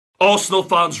Arsenal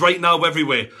fans right now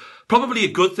everywhere. Probably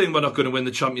a good thing we're not going to win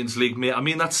the Champions League, mate. I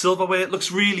mean, that silverware, it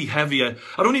looks really heavier.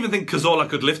 I don't even think Cazorla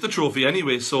could lift the trophy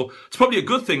anyway, so it's probably a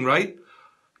good thing, right?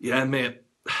 Yeah, mate.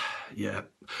 Yeah.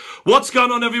 What's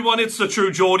going on, everyone? It's the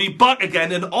True Geordie back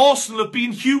again, and Arsenal have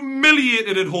been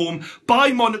humiliated at home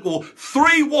by Monaco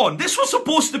 3-1. This was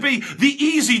supposed to be the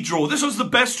easy draw. This was the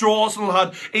best draw Arsenal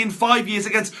had in 5 years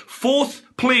against fourth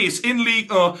place in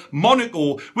League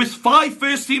Monaco, with 5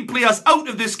 first-team players out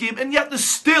of this game, and yet they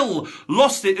still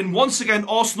lost it. And once again,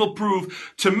 Arsenal proved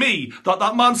to me that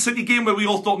that Man City game where we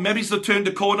all thought maybe they've turned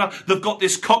a corner, they've got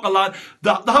this Coquelin,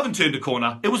 they haven't turned a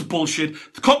corner. It was bullshit.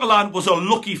 The Coquelin was a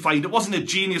lucky find. It wasn't a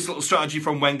genius little strategy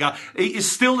from Wenger. He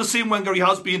is still the same Wenger he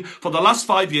has been for the last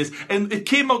 5 years, and it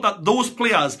came out that those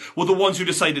players were the ones who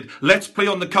decided, let's play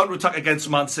on the counter-attack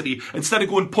against Man City, instead of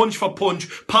going punch for punch,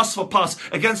 pass for pass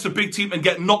against a big team and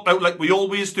get knocked out like we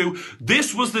always do.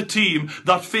 This was the team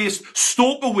that faced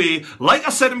Stoke away. Like I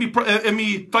said in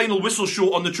me final whistle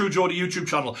show on the True Geordie YouTube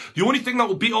channel, the only thing that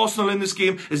will beat Arsenal in this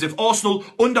game is if Arsenal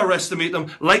underestimate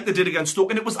them like they did against Stoke,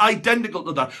 and it was identical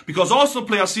to that, because Arsenal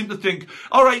players seem to think,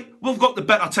 alright, we've got the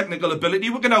better technical ability,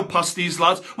 we're going to outpass these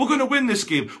lads, we're going to win this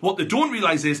game. What they don't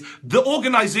realise is the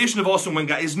organisation of Arsene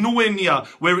Wenger is nowhere near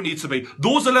where it needs to be.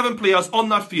 Those 11 players on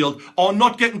that field are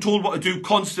not getting told what to do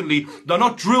constantly. They're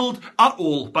not drilled at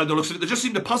all by the looks of it. They just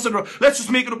seem to pass it around. Let's just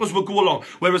make it up as we go along.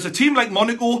 Whereas a team like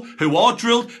Monaco, who are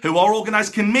drilled, who are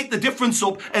organised, can make the difference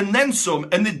up and then some,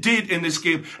 and they did in this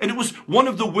game. And it was one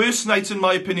of the worst nights, in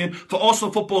my opinion, for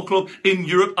Arsenal Football Club in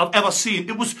Europe I've ever seen.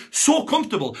 It was so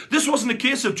comfortable. This wasn't a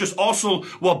case of just Arsenal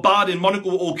were bad and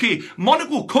Monaco were okay.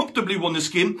 Monaco comfortably won this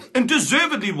game and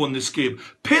deservedly won this game.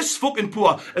 Piss fucking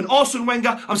poor. And Arsene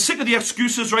Wenger, I'm sick of the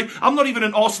excuses, right? I'm not even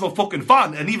an Arsenal fucking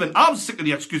fan, and even I'm sick of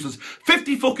the excuses.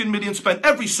 50 fucking million spent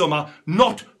every summer,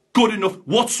 not good enough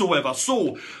whatsoever.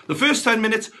 So, the first 10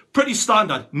 minutes, pretty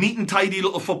standard, neat and tidy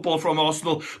little football from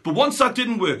Arsenal. But once that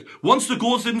didn't work, once the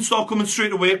goals didn't start coming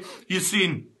straight away, you've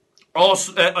seen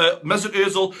Mesut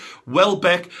Ozil,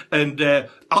 Welbeck and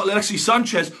Alexis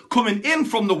Sanchez coming in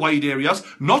from the wide areas,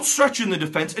 not stretching the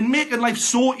defence and making life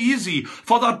so easy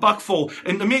for that back four.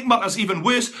 And to make matters even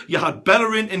worse, you had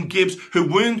Bellerin and Gibbs who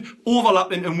weren't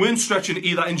overlapping and weren't stretching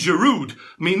either. And Giroud, I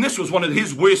mean, this was one of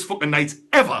his worst fucking nights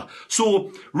ever.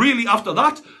 So really after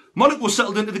that, Monaco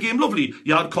settled into the game lovely.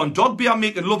 You had Kondogbia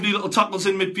making lovely little tackles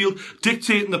in midfield,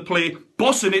 dictating the play,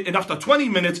 bossing it, and after 20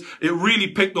 minutes, it really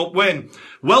picked up when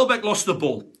Welbeck lost the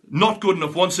ball. Not good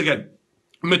enough once again.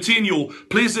 Matinho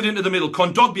plays it into the middle.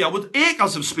 Kondogbia with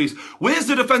acres of space. Where's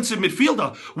the defensive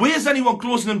midfielder? Where's anyone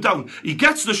closing him down? He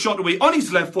gets the shot away on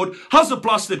his left foot, has a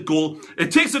blasted goal.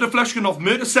 It takes a deflection off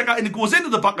Mertesacker and it goes into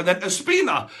the back, and then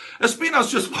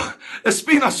Espina's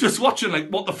just watching like,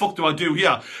 what the fuck do I do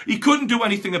here? He couldn't do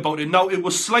anything about it. Now, it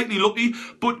was slightly lucky,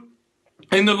 but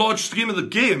in the large scheme of the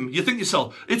game, you think to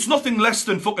yourself, it's nothing less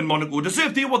than fucking Monaco.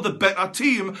 Deserved. They were the better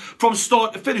team from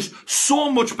start to finish. So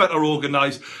much better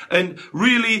organised. And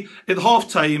really, at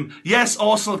half-time, yes,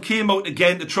 Arsenal came out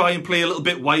again to try and play a little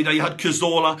bit wider. You had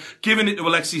Cazorla giving it to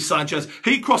Alexis Sanchez.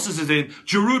 He crosses it in.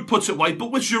 Giroud puts it wide.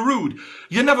 But with Giroud,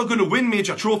 you're never going to win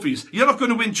major trophies. You're not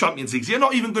going to win Champions Leagues. You're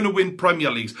not even going to win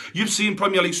Premier Leagues. You've seen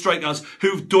Premier League strikers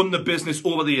who've done the business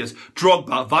over the years.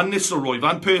 Drogba, Van Nistelrooy,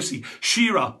 Van Persie,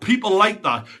 Shearer, people like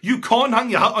that. You can't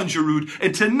hang your hat on Giroud,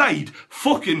 and tonight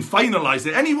fucking finalised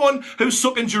it. Anyone who's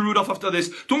sucking Giroud off after this,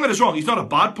 don't get us wrong, he's not a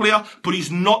bad player, but he's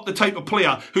not the type of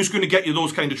player who's going to get you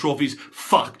those kind of trophies.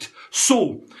 Fact.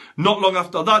 So, not long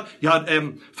after that, you had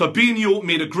Fabinho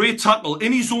made a great tackle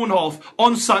in his own half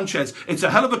on Sanchez. It's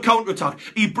a hell of a counter-attack.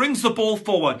 He brings the ball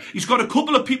forward. He's got a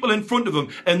couple of people in front of him,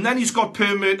 and then he's got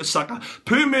Per Mertesacker.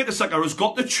 Per Mertesacker has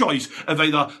got the choice of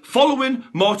either following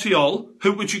Martial,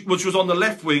 which was on the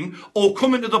left wing, or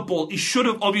coming to the ball. He should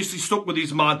have obviously stuck with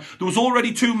his man. There was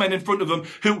already 2 men in front of him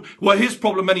who were his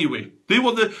problem anyway. They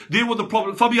were the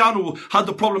problem. Fabiano had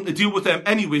the problem to deal with them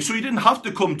anyway, so he didn't have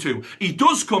to come to. He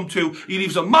does come to. He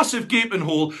leaves a massive gaping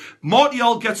hole.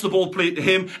 Martial gets the ball played to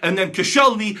him, and then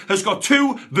Koscielny has got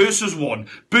 2 versus 1.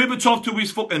 Berbatov to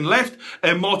his fucking left,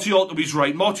 and Martial to his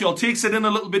right. Martial takes it in a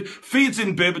little bit, feeds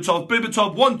in Berbatov.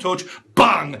 Berbatov, one touch,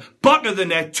 bang! Back of the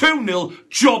net, 2-0,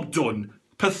 job done.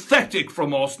 Pathetic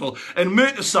from Arsenal. And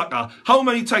Mertesacker, how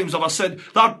many times have I said,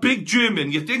 that big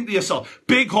German, you think to yourself,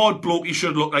 big hard bloke he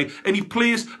should look like, and he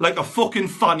plays like a fucking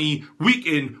fanny week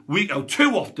in, week out,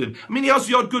 too often. I mean, he has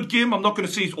the odd good game, I'm not going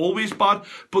to say he's always bad,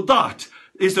 but that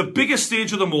is the biggest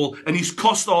stage of them all, and he's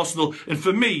cost Arsenal. And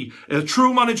for me, a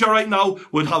true manager right now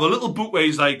would have a little book where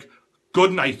he's like,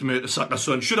 good night, Mertesacker,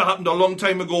 son. Should have happened a long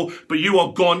time ago, but you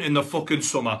are gone in the fucking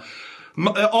summer.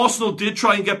 Arsenal did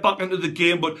try and get back into the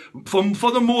game, but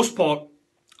for the most part,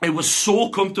 It was so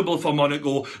comfortable for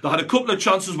Monaco. They had a couple of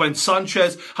chances when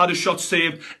Sanchez had a shot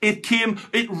saved.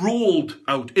 It rolled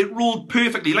out. It rolled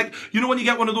perfectly. Like, you know when you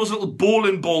get one of those little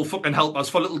bowling ball fucking helpers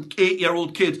for little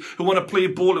 8-year-old kids who want to play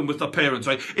bowling with their parents,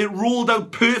 right? It rolled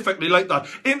out perfectly like that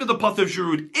into the path of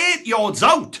Giroud. 8 yards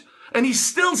out. And he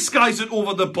still skies it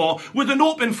over the bar with an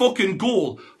open fucking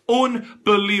goal.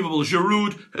 Unbelievable.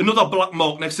 Giroud, another black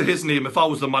mark next to his name. If I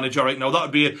was the manager right now, that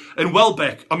would be it. And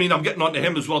Welbeck, I mean, I'm getting on to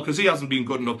him as well because he hasn't been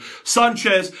good enough.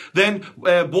 Sanchez, then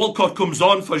Walcott comes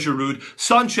on for Giroud.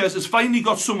 Sanchez has finally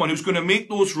got someone who's going to make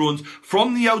those runs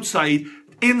from the outside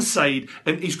inside,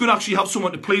 and he's going to actually have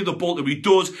someone to play the ball that he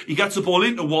does. He gets the ball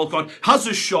into Walcott, has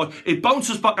a shot, it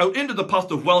bounces back out into the path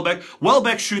of Welbeck.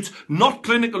 Welbeck shoots, not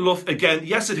clinical enough again.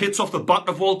 Yes, it hits off the back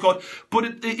of Walcott, but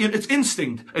it's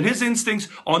instinct, and his instincts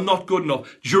are not good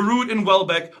enough. Giroud and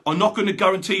Welbeck are not going to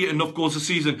guarantee you enough goals a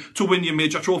season to win your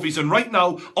major trophies, and right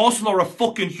now, Arsenal are a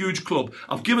fucking huge club.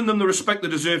 I've given them the respect they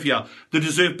deserve here. They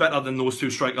deserve better than those two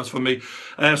strikers for me.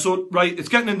 So, right, it's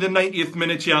getting in the 90th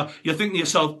minute here. You're thinking to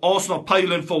yourself, Arsenal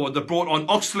piling forward. They brought on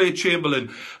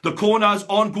Oxlade-Chamberlain. The corners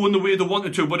aren't going the way they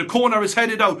wanted to, but the corner is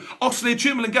headed out.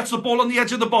 Oxlade-Chamberlain gets the ball on the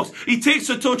edge of the box. He takes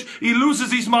a touch, he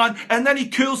loses his man, and then he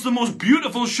curls the most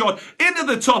beautiful shot into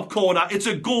the top corner. It's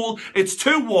a goal. It's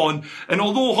 2-1. And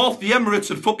although half the Emirates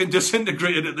had fucking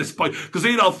disintegrated at this point, because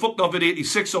they'd all fucked off at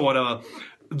 86 or whatever,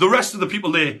 the rest of the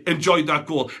people there enjoyed that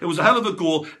goal. It was a hell of a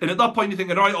goal. And at that point, you're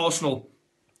thinking, all right, Arsenal,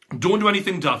 don't do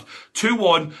anything daft.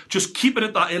 2-1, just keep it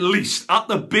at that at least, at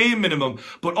the bare minimum.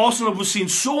 But Arsenal was seen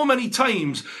so many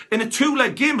times in a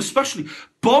two-leg game especially,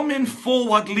 bombing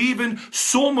forward, leaving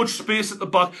so much space at the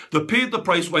back. They paid the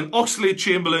price when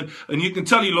Oxlade-Chamberlain, and you can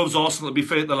tell he loves Arsenal to be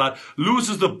fair to the lad,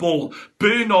 loses the ball.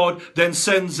 Bernard then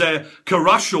sends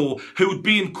Carrasco, who'd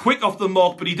been quick off the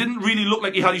mark, but he didn't really look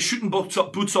like he had his shooting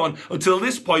boots on until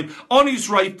this point, on his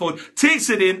right foot, takes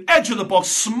it in, edge of the box,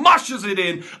 smashes it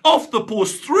in, off the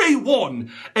post,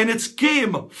 3-1, and it's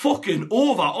game fucking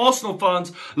over. Arsenal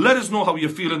fans, let us know how you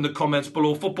feel in the comments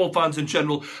below. Football fans in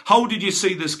general, how did you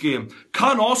see this game?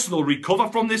 Can Arsenal recover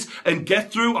from this and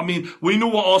get through? I mean, we know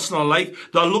what Arsenal are like.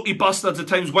 They're lucky bastards at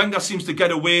times. Wenger seems to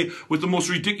get away with the most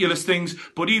ridiculous things,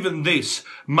 but even this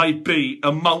might be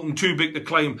a mountain too big to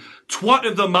climb. Twat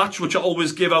of the match, which I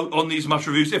always give out on these match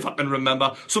reviews, if I can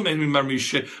remember. Sometimes my memory is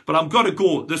shit, but I've got to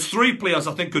go. There's 3 players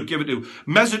I think could give it to.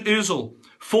 Mesut Ozil,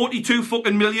 42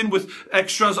 fucking million with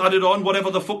extras added on,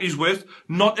 whatever the fuck he's worth.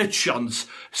 Not a chance.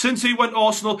 Since he went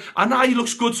Arsenal, and he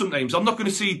looks good sometimes. I'm not going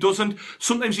to say he doesn't.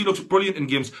 Sometimes he looks brilliant in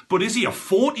games. But is he a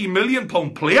 £40 million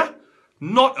player?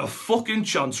 Not a fucking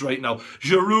chance right now.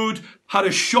 Giroud had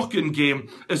a shocking game.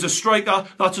 As a striker,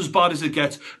 that's as bad as it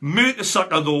gets.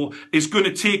 Mertesacker, though, is going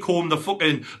to take home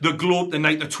the globe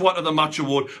tonight, the twat of the match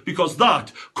award, because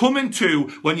that, coming to,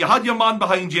 when you had your man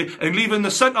behind you and leaving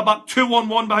the centre-back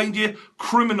 2-on-1 behind you,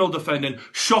 criminal defending,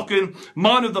 shocking,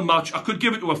 man of the match. I could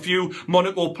give it to a few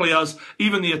Monaco players,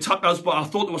 even the attackers, but I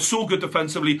thought they were so good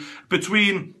defensively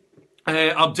between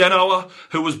Abdenauer,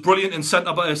 who was brilliant in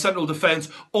central defence,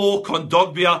 or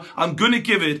Kondogbia. I'm going to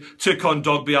give it to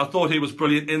Kondogbia. I thought he was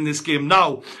brilliant in this game.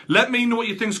 Now, let me know what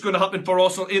you think is going to happen for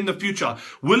Arsenal in the future.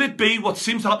 Will it be what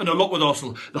seems to happen a lot with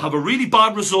Arsenal? They'll have a really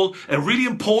bad result, a really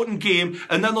important game,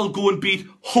 and then they'll go and beat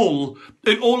Hull.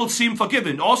 It all will seem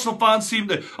forgiven. Arsenal fans seem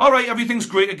to, all right, everything's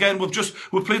great again.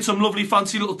 We've played some lovely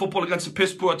fancy little football against a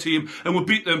piss poor team, and we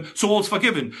beat them, so all's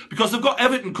forgiven. Because they've got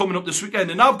Everton coming up this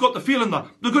weekend, and I've got the feeling that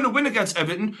they're going to win against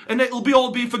Everton, and it'll be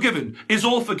all be forgiven. Is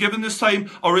all forgiven this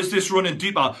time, or is this running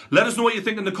deeper? Let us know what you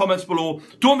think in the comments below.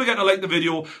 Don't forget to like the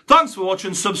video. Thanks for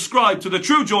watching. Subscribe to the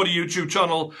True Geordie YouTube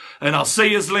channel, and I'll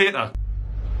see you later.